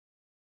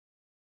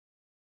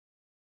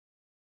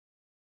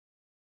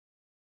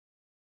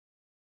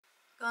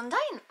Góðan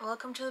daginn,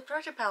 welcome to the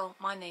Project Pal.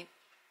 My name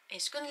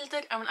is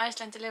Gunnhildur, I'm in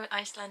Iceland, I live in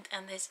Iceland,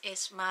 and this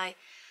is my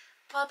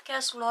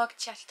podcast vlog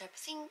chat type of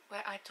thing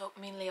where I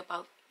talk mainly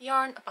about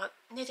yarn, about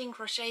knitting,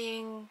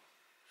 crocheting,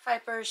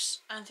 fibers,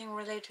 anything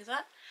related to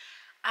that.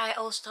 I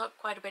also talk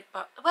quite a bit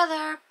about the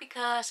weather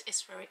because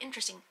it's very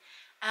interesting.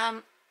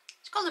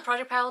 It's called the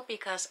Project Pile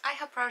because I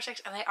have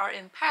projects and they are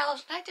in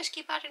piles and I just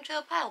keep adding to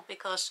the pile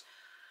because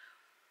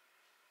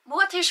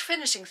what is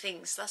finishing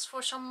things? That's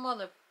for some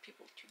other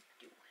people to do.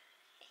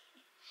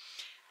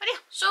 But yeah,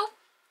 so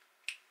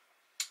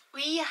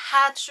we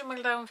had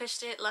Sumardagur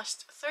Fyrsti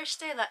last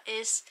Thursday. That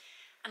is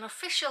an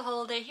official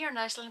holiday here in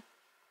Iceland.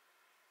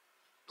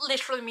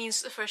 Literally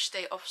means the first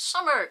day of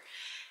summer.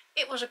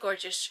 It was a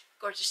gorgeous,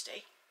 gorgeous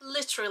day.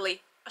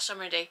 Literally a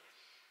summer day.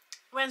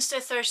 Wednesday,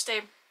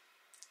 Thursday,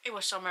 it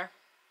was summer.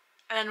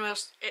 And then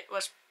it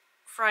was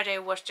Friday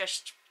was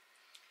just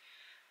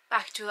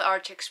back to the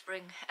Arctic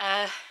spring.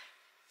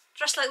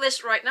 Dressed like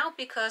this right now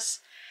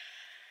because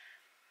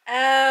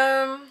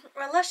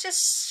well, let's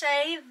just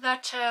say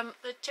that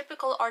the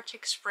typical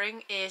Arctic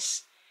spring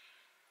is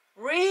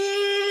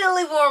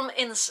really warm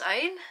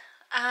inside,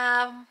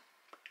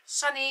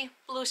 sunny,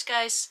 blue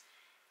skies,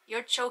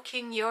 you're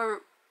choking,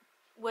 you're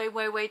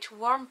way too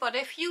warm, but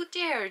if you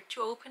dare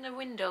to open a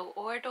window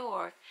or a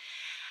door,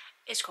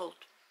 it's cold.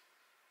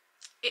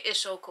 It is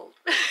so cold.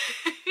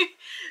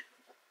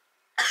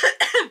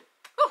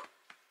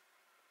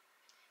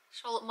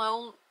 Swallowed my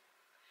own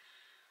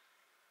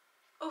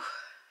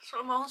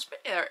swallowed my own spit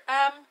there.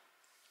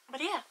 But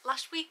yeah,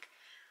 last week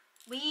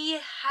we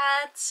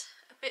had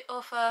a bit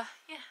of a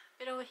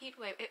heat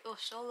wave. It was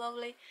so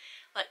lovely.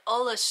 Like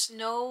all the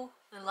snow,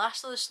 the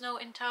last of the snow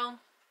in town,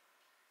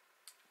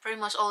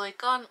 pretty much all it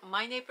gone.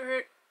 My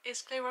neighborhood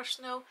is clear of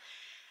snow.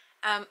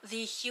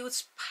 The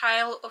huge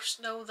pile of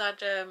snow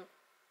that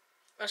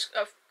was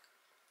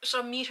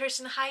some meters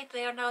in height,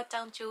 they are now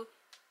down to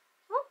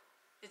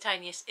the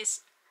tiniest.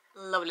 It's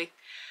lovely.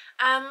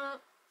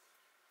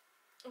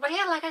 But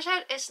yeah, like I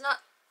said, it's not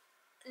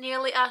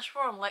nearly as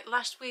warm. Like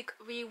last week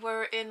we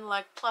were in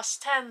like plus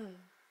 10,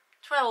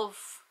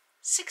 12,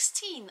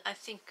 16 I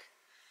think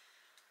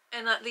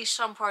in at least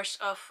some parts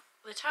of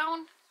the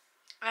town,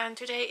 and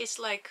today it's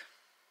like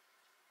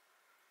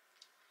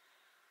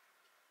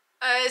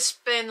it's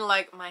been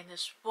like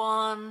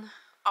 -1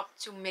 up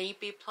to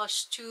maybe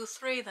 +2,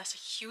 3. That's a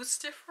huge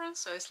difference,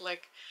 so it's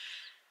like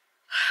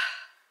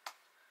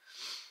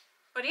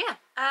but yeah,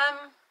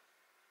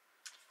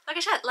 like I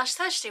said, last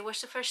Thursday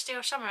was the first day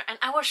of summer and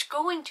I was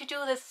going to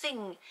do the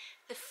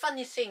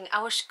funny thing.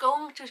 I was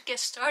going to get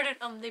started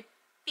on the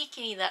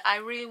bikini that I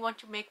really want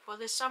to make for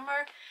this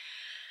summer.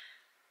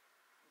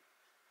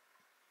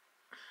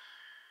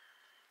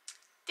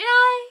 Did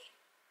I?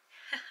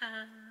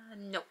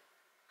 No.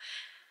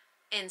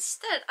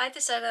 Instead, I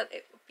decided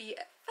it would be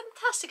a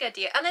fantastic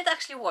idea, and it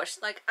actually was.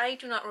 Like, I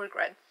do not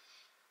regret.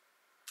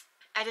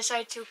 I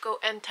decided to go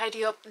and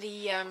tidy up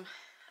the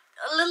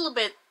a little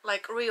bit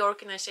like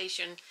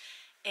reorganization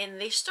in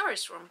the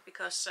storage room,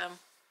 because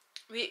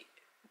we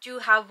do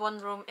have one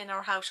room in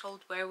our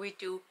household where we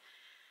do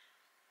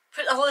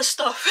put all the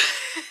stuff.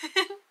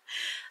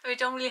 We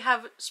don't really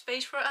have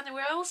space for it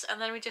anywhere else,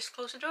 and then we just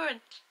close the door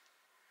and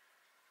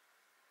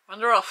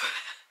wander off.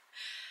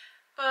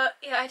 But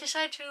yeah, I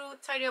decided to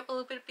tidy up a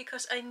little bit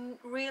because I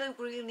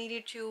really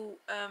needed to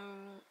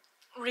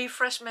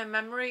refresh my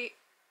memory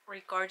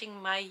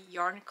regarding my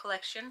yarn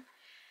collection.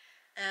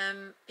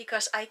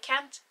 Because I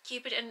can't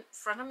keep it in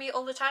front of me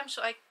all the time,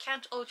 so I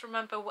can't always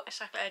remember what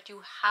exactly I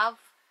do have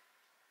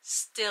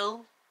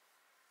still.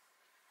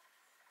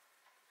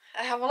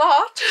 I have a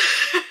lot,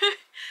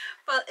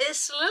 but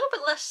it's a little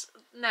bit less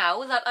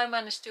now that I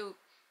managed to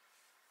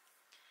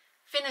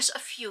finish a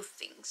few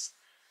things.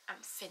 I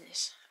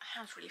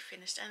haven't really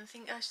finished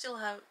anything. I still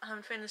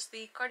haven't finished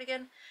the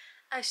cardigan.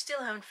 I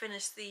still haven't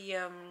finished the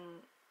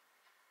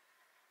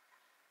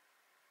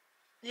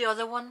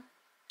other one,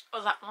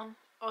 or that one,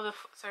 or the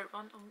third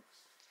one.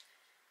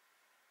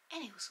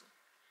 Anyway,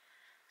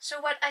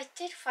 so what I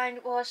did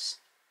find was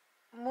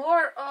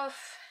more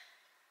of,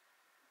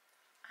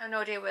 I have no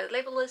idea where the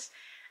label is,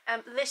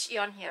 this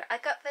yarn here. I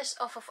got this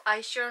off of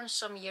Ice Yarn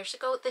some years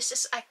ago. This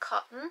is a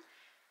cotton,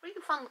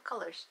 really fun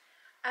colors,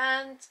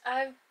 and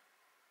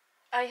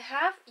I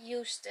have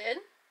used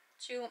it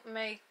to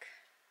make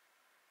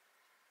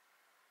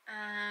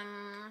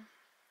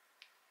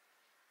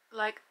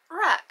like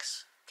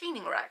racks,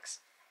 cleaning racks,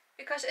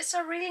 because it's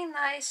a really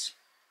nice,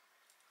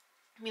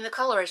 I mean the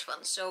color is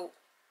fun, so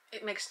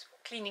it makes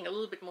cleaning a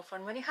little bit more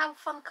fun. When you have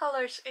fun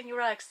colors in your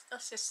racks,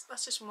 that's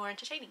just more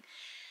entertaining.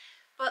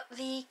 But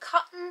the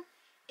cotton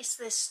is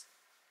this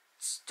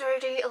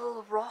sturdy, a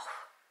little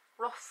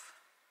rough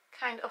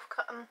kind of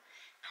cotton.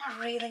 I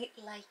really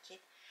like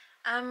it.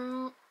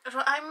 I'm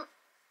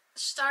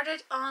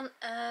started on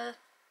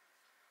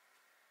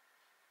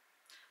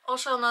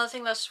also another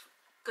thing that's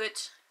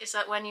good is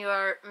that when you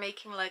are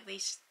making like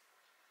these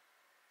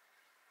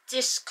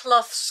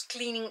dishcloths,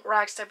 cleaning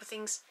rags type of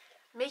things,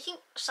 making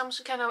some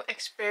kind of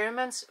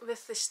experiments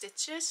with the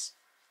stitches.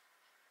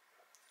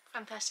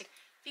 Fantastic.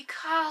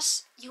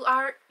 because you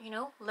are,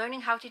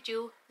 learning how to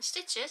do the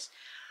stitches,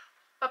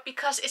 but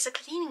because it's a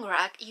cleaning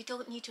rag, you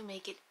don't need to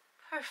make it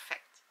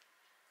perfect.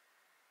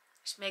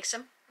 Just make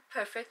some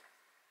perfect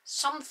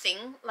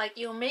something, like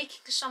you're making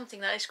something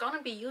that is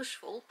gonna be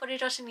useful, but it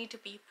doesn't need to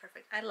be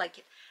perfect. I like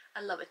it.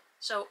 I love it.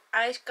 So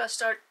I got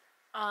start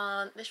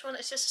on this one.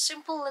 It's just a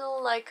simple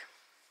little, like,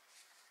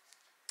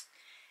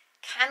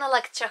 kind of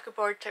like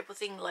checkerboard type of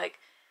thing, like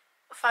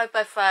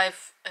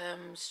 5x5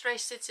 straight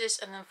stitches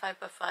and then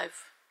 5x5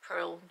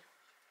 purl.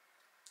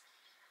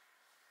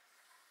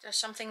 Just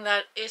something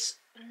that is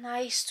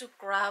nice to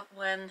grab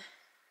when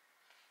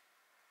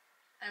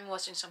I'm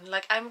watching something.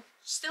 Like, I'm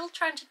still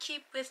trying to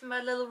keep with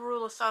my little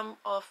rule of thumb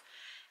of,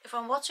 if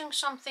I'm watching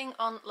something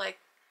on like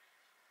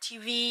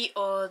TV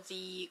or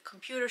the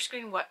computer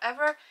screen,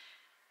 whatever,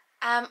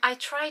 I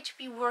try to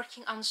be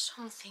working on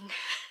something.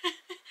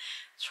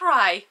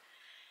 Try.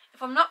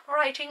 If I'm not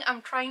writing,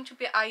 I'm trying to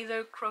be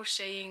either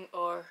crocheting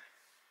or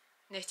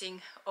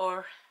knitting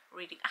or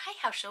reading. I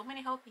have so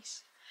many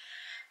hobbies.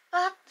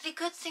 But the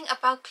good thing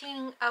about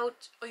cleaning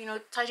out,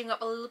 or tidying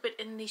up a little bit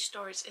in these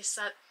stores, is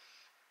that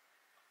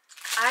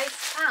I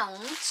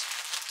found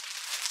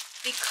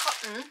the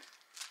cotton,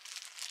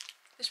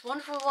 this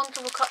wonderful,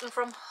 wonderful cotton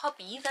from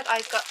Hobby that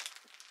I got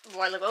a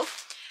while ago,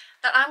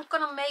 that I'm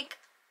gonna make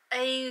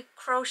a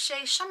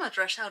crochet summer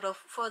dress out of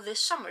for this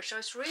summer. So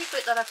it's really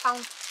good that I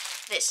found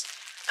this.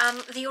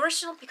 The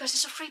original, because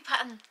it's a free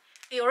pattern,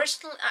 the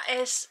original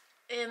is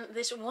in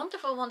this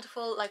wonderful,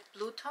 wonderful, like,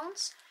 blue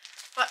tones.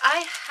 But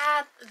I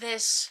had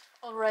this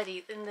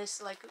already in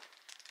this, like,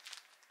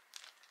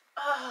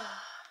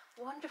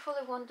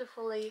 wonderfully,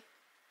 wonderfully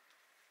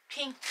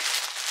pink,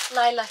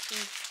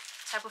 lilac-y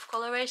type of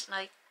colorways, and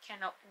I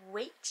cannot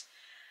wait.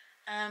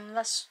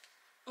 That's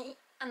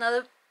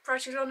another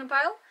project on the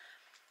pile.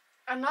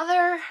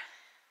 Another,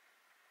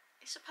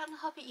 is a pattern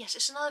hobby? Yes,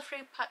 it's another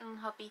free pattern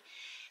hobby.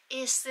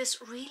 Is this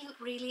really,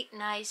 really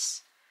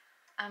nice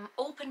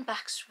open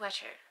back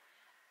sweater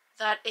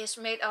that is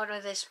made out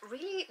of this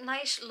really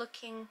nice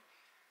looking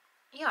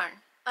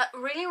yarn. That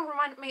really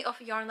reminded me of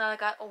a yarn that I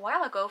got a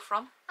while ago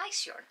from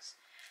Nice Yarns.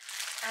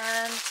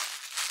 And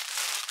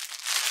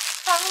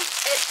found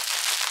it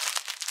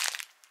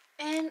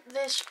in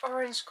this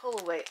orange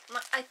colorway.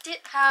 I did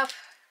have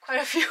quite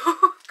a few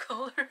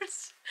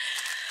colors,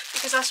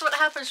 because that's what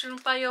happens when you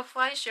buy your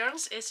Nice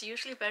Yarns. It's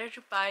usually better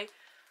to buy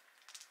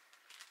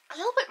a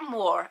little bit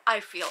more,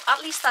 I feel.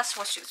 At least that's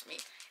what suits me.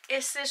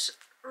 Is this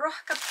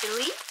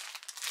Rockabilly.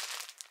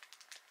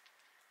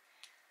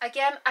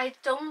 Again, I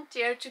don't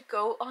dare to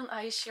go on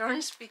Nice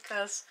Yarns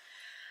because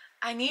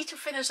I need to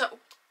finish up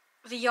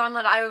the yarn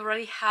that I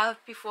already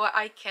have before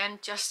I can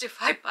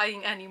justify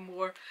buying any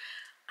more.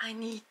 I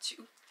need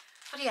to.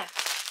 But yeah,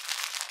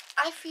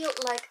 I feel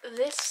like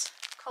this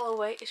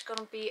colorway is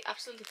gonna be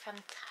absolutely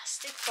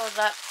fantastic for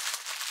that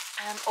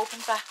open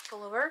back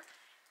pullover.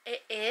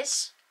 It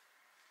is,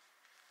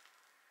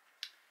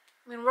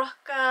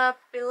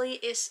 Rockabilly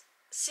is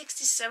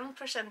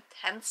 67%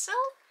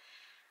 tencel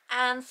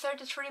and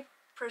 33%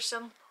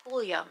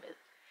 polyamide.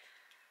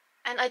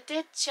 And I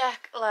did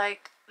check,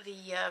 like,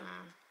 the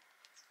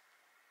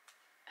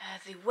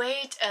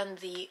weight and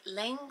the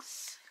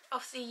length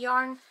of the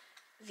yarn,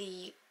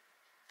 the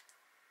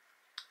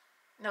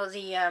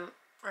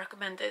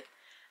recommended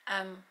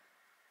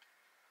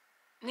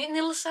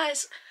needle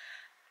size,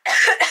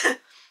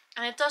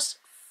 and it does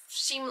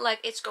seem like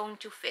it's going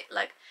to fit.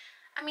 Like,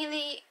 I mean,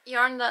 the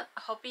yarn that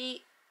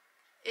Hobby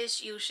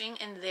is using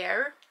in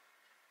their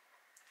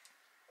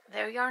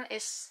yarn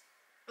is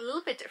a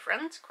little bit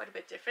different, quite a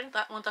bit different.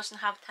 That one doesn't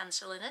have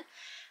tencel in it.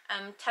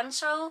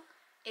 Tencel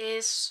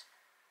is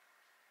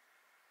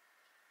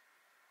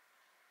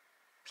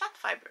plant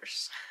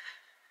fibers.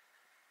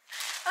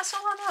 That's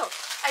all I know.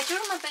 I do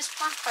remember it's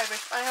plant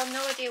fibers, but I have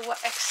no idea what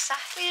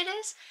exactly it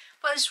is.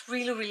 But it's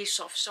really, really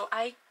soft. So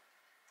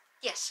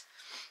yes.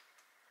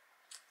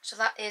 So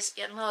that is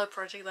yet another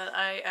project that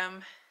I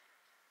am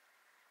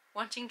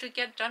wanting to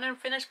get done and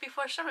finished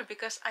before summer,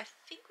 because I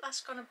think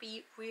that's gonna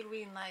be really,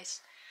 really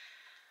nice.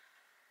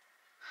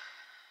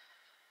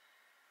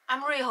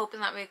 I'm really hoping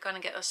that we're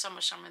gonna get a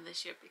summer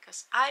this year,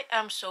 because I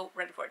am so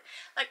ready for it.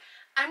 Like,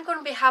 I'm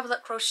gonna have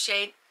that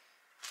crocheted,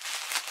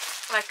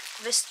 like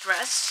this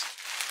dress.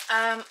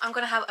 I'm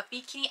gonna have a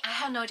bikini. I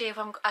have no idea if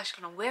I'm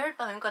actually gonna wear it,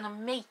 but I'm gonna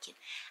make it.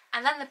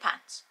 And then the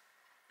pants.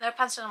 There are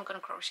pants that I'm gonna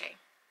crochet.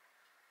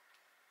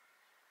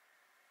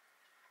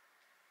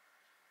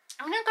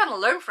 I mean, I'm gonna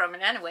learn from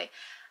it anyway.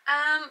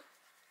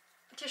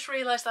 Just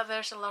realized that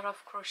there's a lot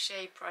of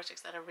crochet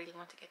projects that I really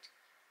want to get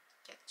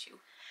to.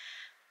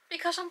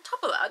 Because on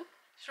top of that,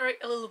 sorry,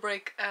 a little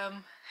break.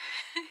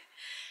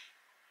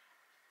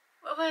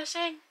 What was I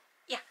saying?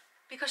 Yeah,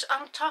 because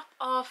on top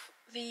of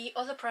the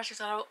other projects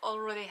that I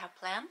already have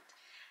planned,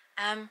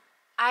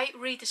 I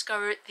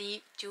rediscovered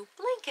the 2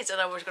 blankets that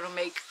I was gonna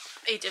make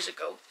ages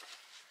ago.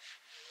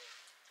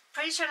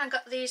 Pretty sure I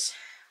got these.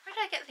 Where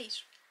did I get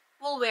these?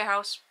 Wool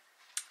Warehouse.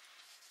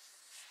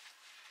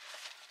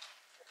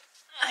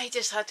 I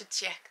just had to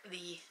check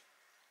the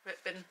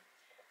ribbon.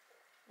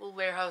 Wool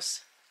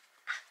Warehouse.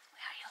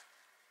 Where are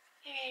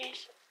Here it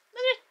is.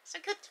 Look at it, so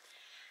good.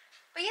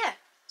 But yeah,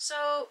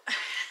 so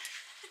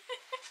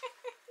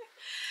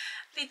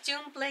the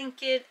June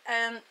blanket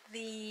and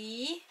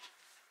the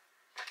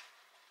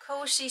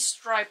cozy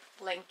stripe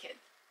blanket.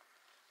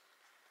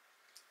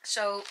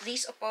 So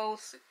these are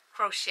both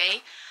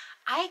crochet.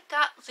 I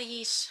got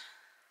these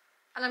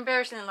an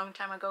embarrassingly long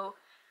time ago.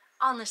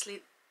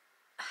 Honestly,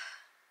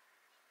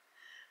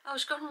 I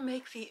was gonna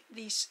make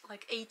these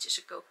like ages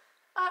ago,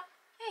 but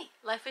hey,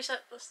 life is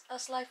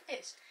as life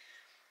is.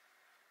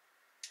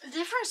 The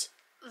difference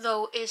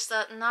though is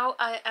that now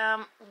I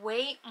am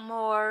way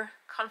more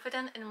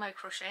confident in my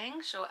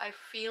crocheting, so I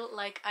feel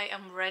like I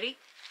am ready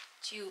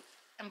to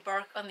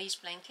embark on these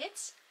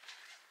blankets.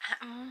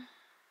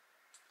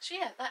 So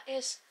yeah, that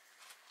is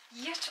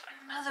yet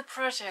another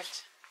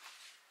project.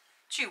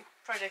 2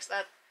 projects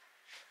that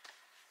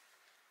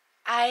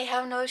I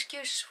have no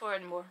excuses for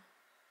anymore.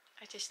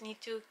 I just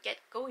need to get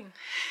going.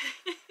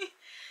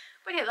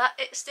 But yeah, that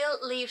it still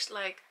leaves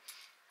like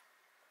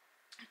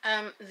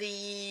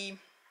the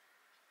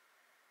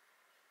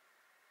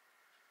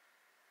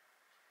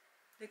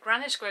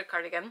granny square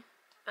cardigan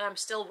that I'm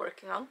still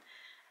working on,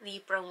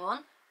 the brown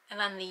one, and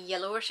then the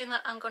yellow version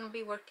that I'm gonna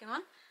be working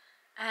on.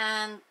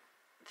 And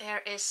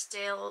there is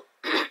still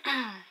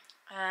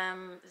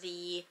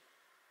the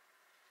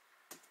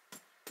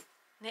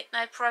Knit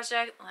Night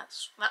project,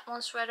 that's that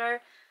one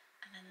sweater,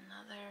 and then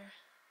another.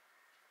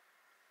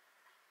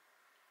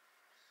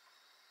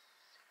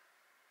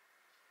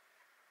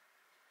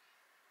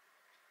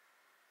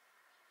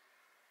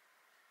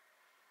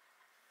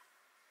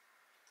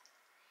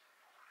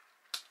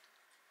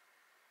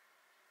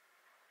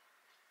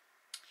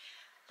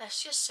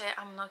 Let's just say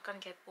I'm not gonna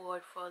get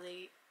bored for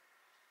the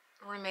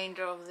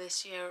remainder of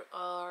this year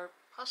or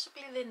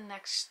possibly the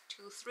next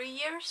 2-3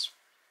 years,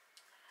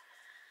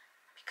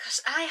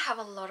 because I have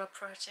a lot of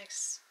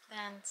projects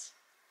planned.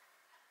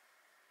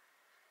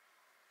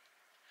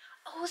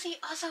 Oh, the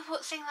other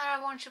thing that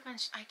I want to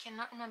mention, I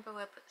cannot remember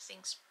where I put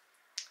things.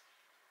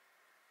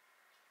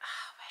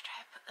 Where did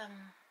I put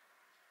them?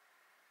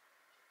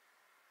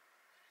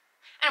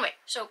 Anyway,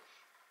 so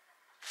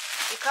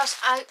because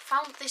I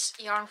found this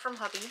yarn from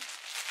Hobby,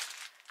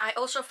 I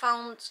also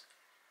found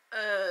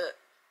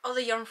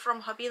other yarn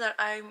from Hobby that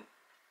I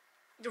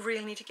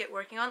really need to get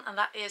working on, and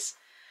that is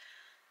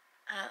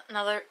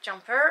another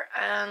jumper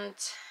and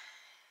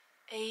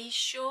a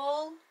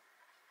shawl,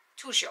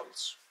 2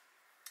 shawls.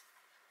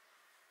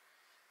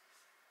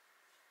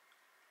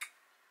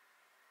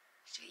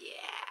 So yeah,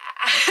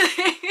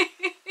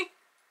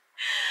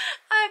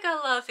 I got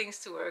a lot of things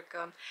to work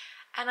on,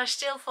 and I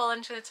still fall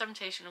into the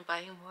temptation of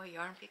buying more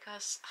yarn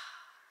because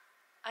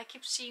I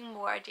keep seeing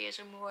more ideas,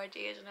 and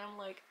I'm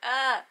like,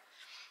 I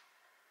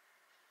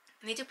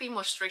need to be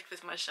more strict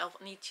with myself.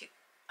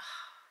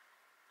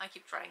 I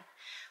keep trying.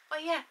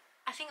 But yeah,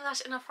 I think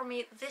that's enough for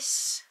me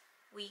this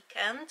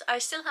weekend. I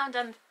still haven't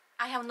done,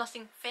 I have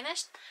nothing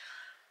finished.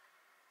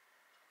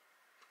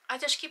 I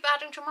just keep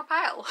adding to my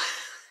pile.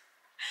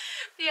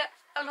 Yeah,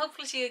 I'll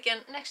hopefully see you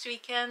again next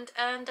weekend,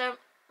 and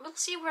we'll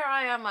see where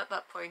I am at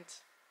that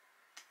point.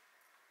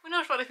 Who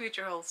knows what the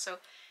future holds, so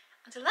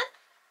until then,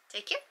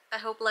 take care. I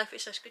hope life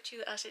is as good to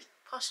you as it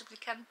possibly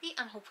can be,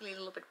 and hopefully a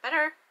little bit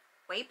better,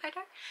 way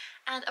better,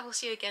 and I will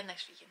see you again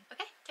next weekend.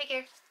 Okay, take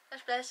care.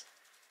 God bless.